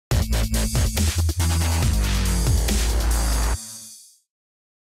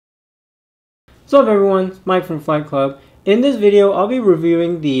What's up everyone, it's Mike from FlightClub. In this video, I'll be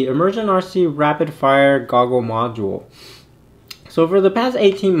reviewing the ImmersionRC rapidFIRE goggle module. So for the past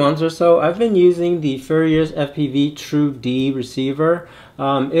 18 months or so, I've been using the Furious FPV True D receiver.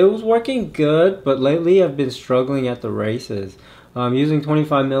 It was working good, but lately I've been struggling at the races. Using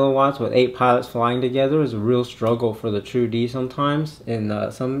 25 milliwatts with 8 pilots flying together is a real struggle for the True D sometimes in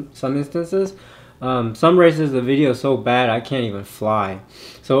some instances. Some races the video is so bad I can't even fly.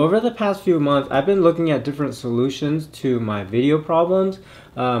 So over the past few months I've been looking at different solutions to my video problems.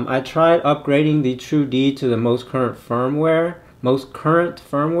 I tried upgrading the True D to the most current firmware,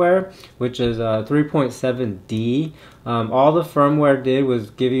 which is 3.7D. All the firmware did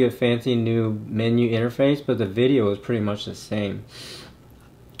was give you a fancy new menu interface, but the video was pretty much the same.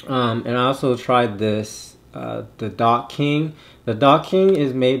 And I also tried this, the Dock King. The Dock King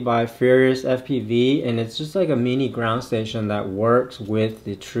is made by Furious FPV, and it's just like a mini ground station that works with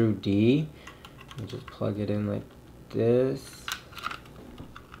the True D. You just plug it in like this.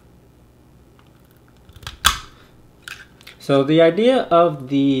 So the idea of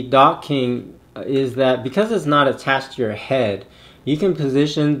the Dock King is that because it's not attached to your head, you can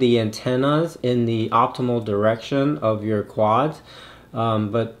position the antennas in the optimal direction of your quads.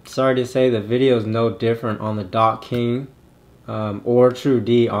 But sorry to say, the video is no different on the Dock King or True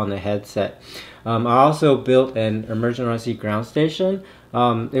D on the headset. I also built an ImmersionRC ground station.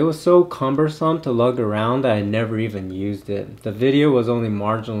 It was so cumbersome to lug around that I never even used it. The video was only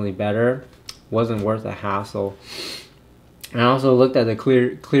marginally better, wasn't worth the hassle. I also looked at the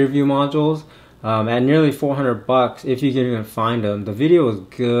Clearview modules at nearly 400 bucks if you can even find them. The video was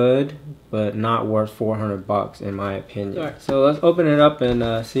good, but not worth 400 bucks in my opinion. Alright, so let's open it up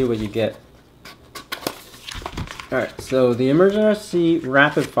and see what you get. Alright, so the ImmersionRC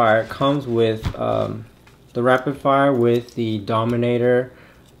rapidFIRE comes with the rapidFIRE with the Dominator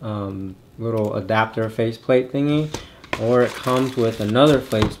little adapter faceplate thingy, or it comes with another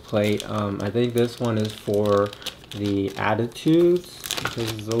faceplate. I think this one is for the Attitudes,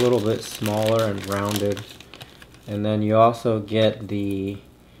 because it's a little bit smaller and rounded. And then you also get the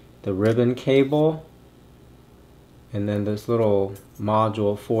ribbon cable, and then this little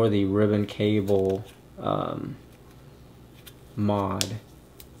module for the ribbon cable mod,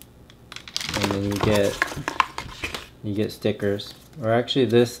 and then you get stickers. Or actually,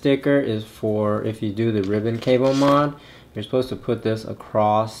 this sticker is for if you do the ribbon cable mod. You're supposed to put this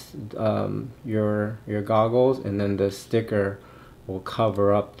across your goggles, and then the sticker will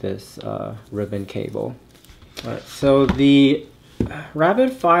cover up this ribbon cable. Alright, so the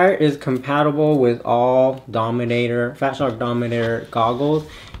rapidFIRE is compatible with all Dominator, Fatshark Dominator goggles,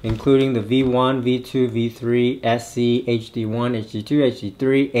 including the V1, V2, V3, SC, HD1, HD2,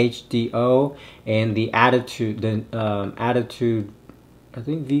 HD3, HDO, and the Attitude, Attitude, I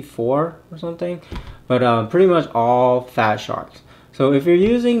think V4 or something, but pretty much all Fatsharks. So if you're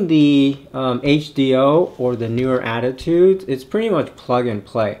using the HDO or the newer Attitudes, it's pretty much plug and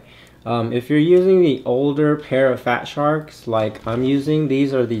play. If you're using the older pair of Fatsharks, like I'm using,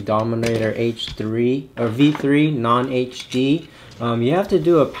 these are the Dominator H3 or V3 non-HD. You have to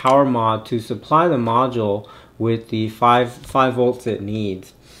do a power mod to supply the module with the 5 volts it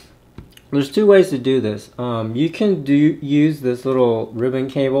needs. There's two ways to do this. You can use this little ribbon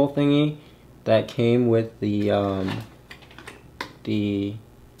cable thingy that came with the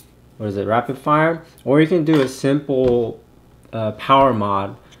what is it, rapidFIRE, or you can do a simple power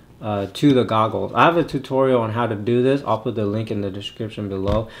mod to the goggles. I have a tutorial on how to do this. I'll put the link in the description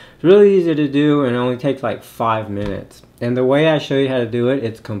below. It's really easy to do, and it only takes like 5 minutes. And the way I show you how to do it,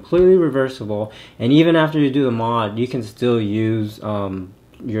 it's completely reversible, and even after you do the mod, you can still use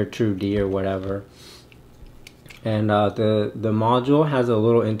your True D or whatever. And the module has a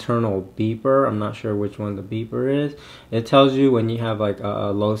little internal beeper. I'm not sure which one the beeper is. It tells you when you have like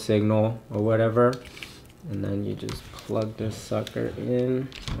a low signal or whatever. And then you just plug this sucker in.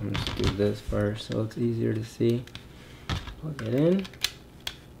 I'm just do this first so it's easier to see. Plug it in,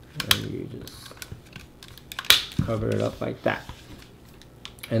 and you just cover it up like that.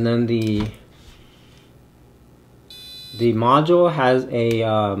 And then the module has a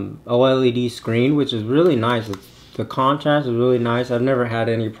OLED screen, which is really nice. The contrast is really nice. I've never had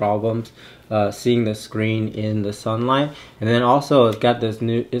any problems seeing the screen in the sunlight. And then also it's got this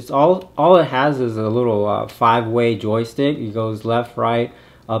new, it's all it has is a little 5-way joystick. It goes left, right,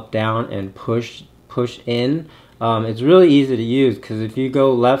 up, down, and push in. It's really easy to use because if you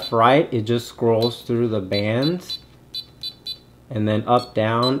go left, right, it just scrolls through the bands, and then up,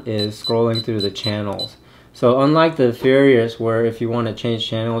 down is scrolling through the channels. So unlike the Furious, where if you want to change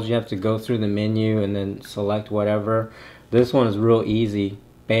channels you have to go through the menu and then select whatever, this one is real easy.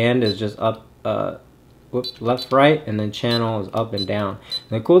 Band is just up left, right, and then channel is up and down.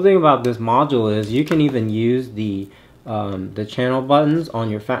 And the cool thing about this module is you can even use the channel buttons on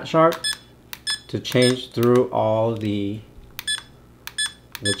your Fat Shark to change through all the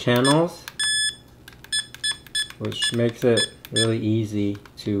channels, which makes it really easy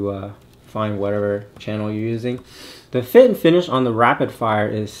to find whatever channel you're using. The fit and finish on the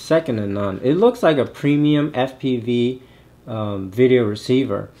rapidFIRE is second to none. It looks like a premium FPV video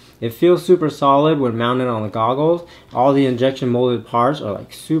receiver. It feels super solid when mounted on the goggles. All the injection molded parts are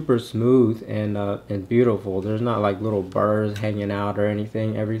like super smooth and beautiful. There's not like little burrs hanging out or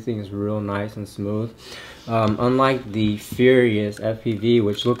anything. Everything is real nice and smooth. Unlike the Furious FPV,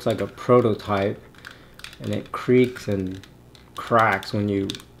 which looks like a prototype, and it creaks and cracks when you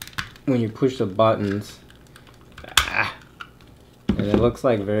push the buttons. And it looks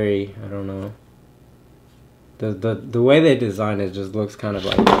like very, I don't know, the way they designed it just looks kind of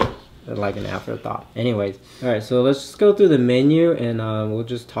like an afterthought. Anyways, alright, so let's just go through the menu and we'll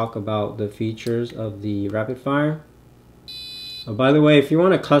just talk about the features of the rapidFIRE. Oh, by the way, if you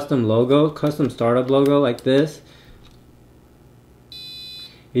want a custom logo, custom startup logo like this,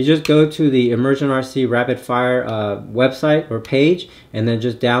 you just go to the ImmersionRC rapidFIRE website or page, and then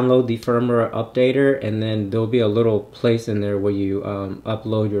just download the firmware updater, and then there'll be a little place in there where you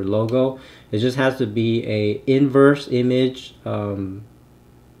upload your logo. It just has to be a inverse image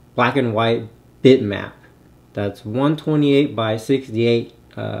black and white bitmap. That's 128 by 68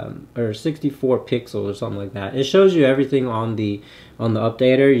 or 64 pixels or something like that. It shows you everything on the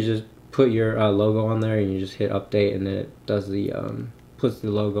updater. You just put your logo on there and you just hit update, and then it does the puts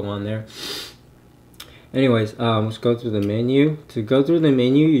the logo on there. Anyways, let's go through the menu. To go through the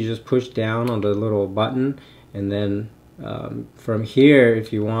menu, you just push down on the little button, and then from here,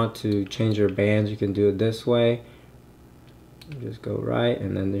 if you want to change your bands, you can do it this way. You just go right,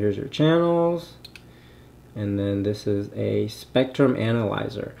 and then here's your channels, and then this is a spectrum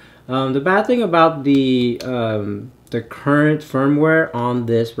analyzer. The bad thing about the current firmware on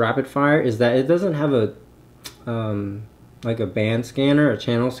this rapidFIRE is that it doesn't have a like a band scanner, a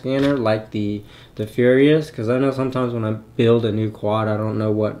channel scanner like the Furious, because I know sometimes when I build a new quad, I don't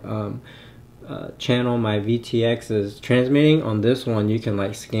know what channel my VTX is transmitting. On this one, you can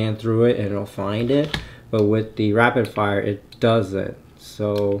like scan through it and it'll find it, but with the rapidFIRE, it doesn't.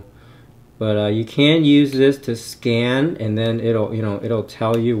 So, but you can use this to scan, and then it'll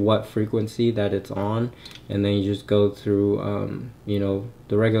tell you what frequency that it's on, and then you just go through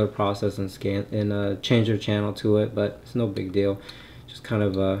the regular process and scan and change your channel to it. But it's no big deal, just kind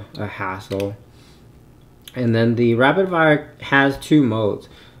of a hassle. And then the rapidFIRE has two modes.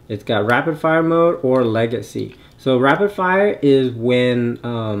 It's got rapidFIRE mode or legacy. So rapidFIRE is when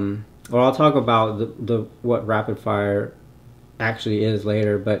well, I'll talk about what rapidFIRE actually is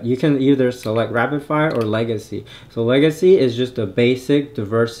later, but you can either select rapidFIRE or legacy. So legacy is just a basic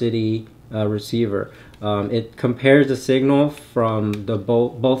diversity receiver. It compares the signal from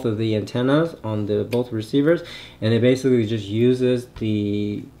both of the antennas on both receivers, and it basically just uses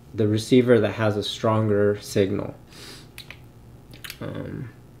the receiver that has a stronger signal.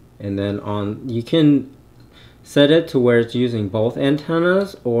 And then you can set it to where it's using both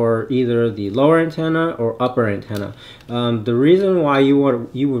antennas, or either the lower antenna or upper antenna. The reason why you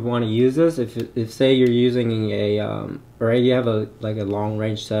would want to use this, if say you're using or you have a long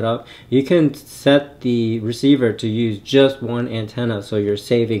range setup, you can set the receiver to use just one antenna, so you're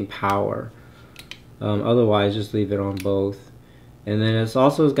saving power. Otherwise, just leave it on both. And then it's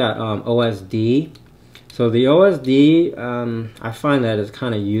also got OSD. So the OSD, I find that it's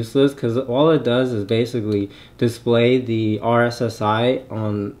kind of useless, because all it does is basically display the RSSI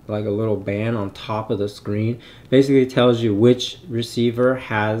on like a little band on top of the screen. Basically tells you which receiver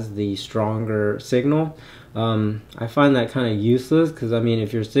has the stronger signal. I find that kind of useless, because I mean,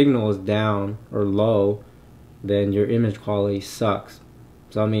 if your signal is down or low, then your image quality sucks.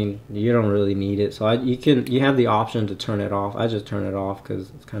 So I mean, you don't really need it. So you have the option to turn it off. I just turn it off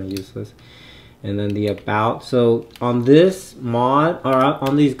because it's kind of useless. And then the about. So on this mod, or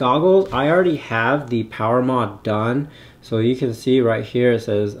on these goggles, I already have the power mod done. So you can see right here, it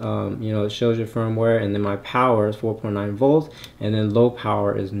says, it shows your firmware, and then my power is 4.9 volts, and then low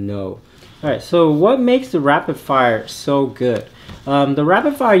power is no. Alright, so what makes the rapidFIRE so good? The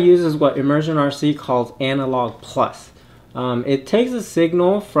rapidFIRE uses what ImmersionRC calls analog plus. It takes a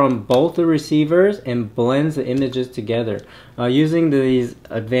signal from both the receivers and blends the images together. Using these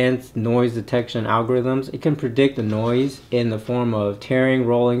advanced noise detection algorithms, it can predict the noise in the form of tearing,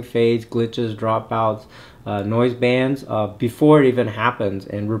 rolling, fades, glitches, dropouts, noise bands before it even happens,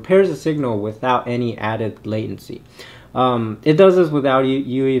 and repairs the signal without any added latency. It does this without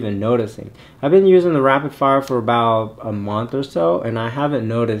you even noticing. I've been using the rapidFIRE for about a month or so, and I haven't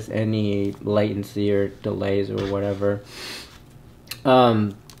noticed any latency or delays or whatever.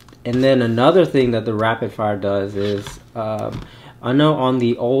 And then another thing that the rapidFIRE does is, I know on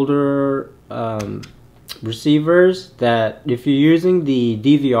the older receivers that if you're using the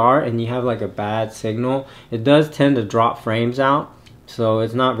DVR and you have like a bad signal, it does tend to drop frames out. So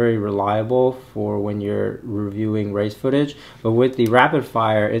it's not very reliable for when you're reviewing race footage. But with the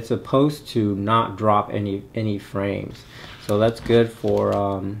rapidFIRE, it's supposed to not drop any frames. So that's good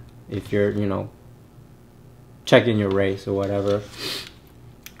for if you're, you know, checking your race or whatever.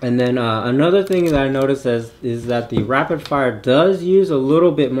 And then another thing that I noticed is that the rapidFIRE does use a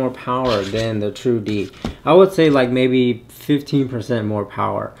little bit more power than the TrueD. I would say like maybe 15% more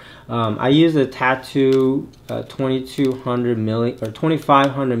power. I use a Tattoo 2500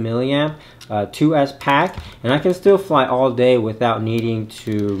 milliamp 2S pack, and I can still fly all day without needing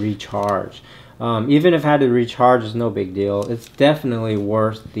to recharge. Even if I had to recharge, it's no big deal. It's definitely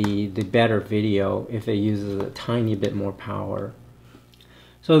worth the better video if it uses a tiny bit more power.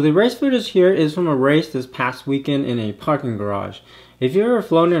 So the race footage here is from a race this past weekend in a parking garage. If you've ever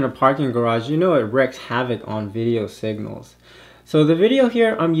flown in a parking garage, you know it wreaks havoc on video signals. So the video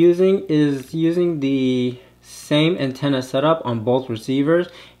here I'm using is using the same antenna setup on both receivers,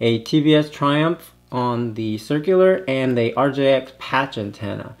 a TBS Triumph on the circular and the RJX patch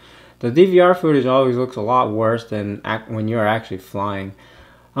antenna. The DVR footage always looks a lot worse than when you're actually flying.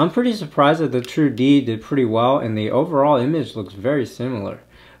 I'm pretty surprised that the TrueD did pretty well, and the overall image looks very similar.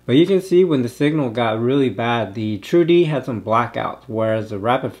 But you can see when the signal got really bad, the TrueD had some blackouts, whereas the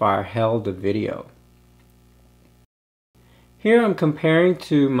rapidFIRE held the video. Here I'm comparing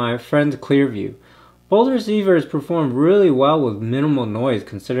to my friend's Clearview. Both receivers performed really well with minimal noise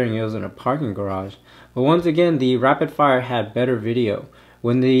considering it was in a parking garage. But once again, the rapidFIRE had better video.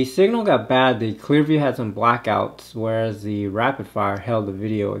 When the signal got bad, the Clearview had some blackouts, whereas the rapidFIRE held the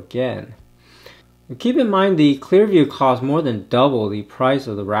video again. Keep in mind the Clearview costs more than double the price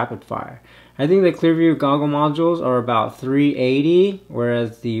of the rapidFIRE. I think the Clearview goggle modules are about $380,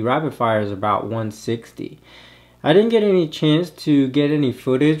 whereas the rapidFIRE is about $160. I didn't get any chance to get any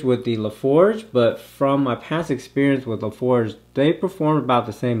footage with the LaForge, but from my past experience with LaForge, they perform about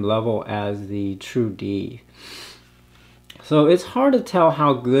the same level as the TrueD. So it's hard to tell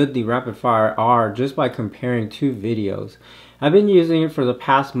how good the rapidFIRE are just by comparing two videos. I've been using it for the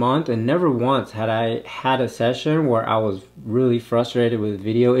past month, and never once had I had a session where I was really frustrated with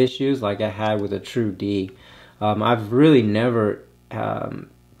video issues like I had with the TrueD. I've really never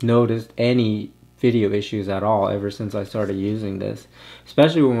noticed any video issues at all ever since I started using this,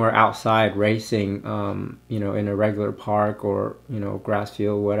 especially when we're outside racing, you know, in a regular park or, you know, grass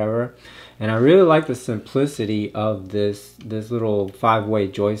field, whatever. And I really like the simplicity of this little 5-way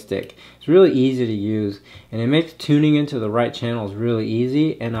joystick. It's really easy to use, and it makes tuning into the right channels really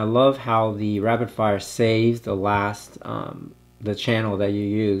easy. And I love how the rapidFIRE saves the last the channel that you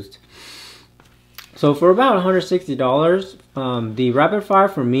used. So for about $160, the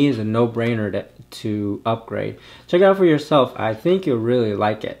rapidFIRE for me is a no-brainer to upgrade. Check it out for yourself. I think you'll really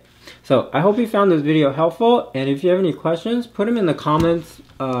like it. So I hope you found this video helpful, and if you have any questions, put them in the comments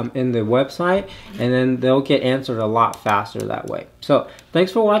in the website, and then they'll get answered a lot faster that way. So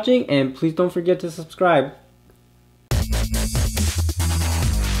thanks for watching, and please don't forget to subscribe.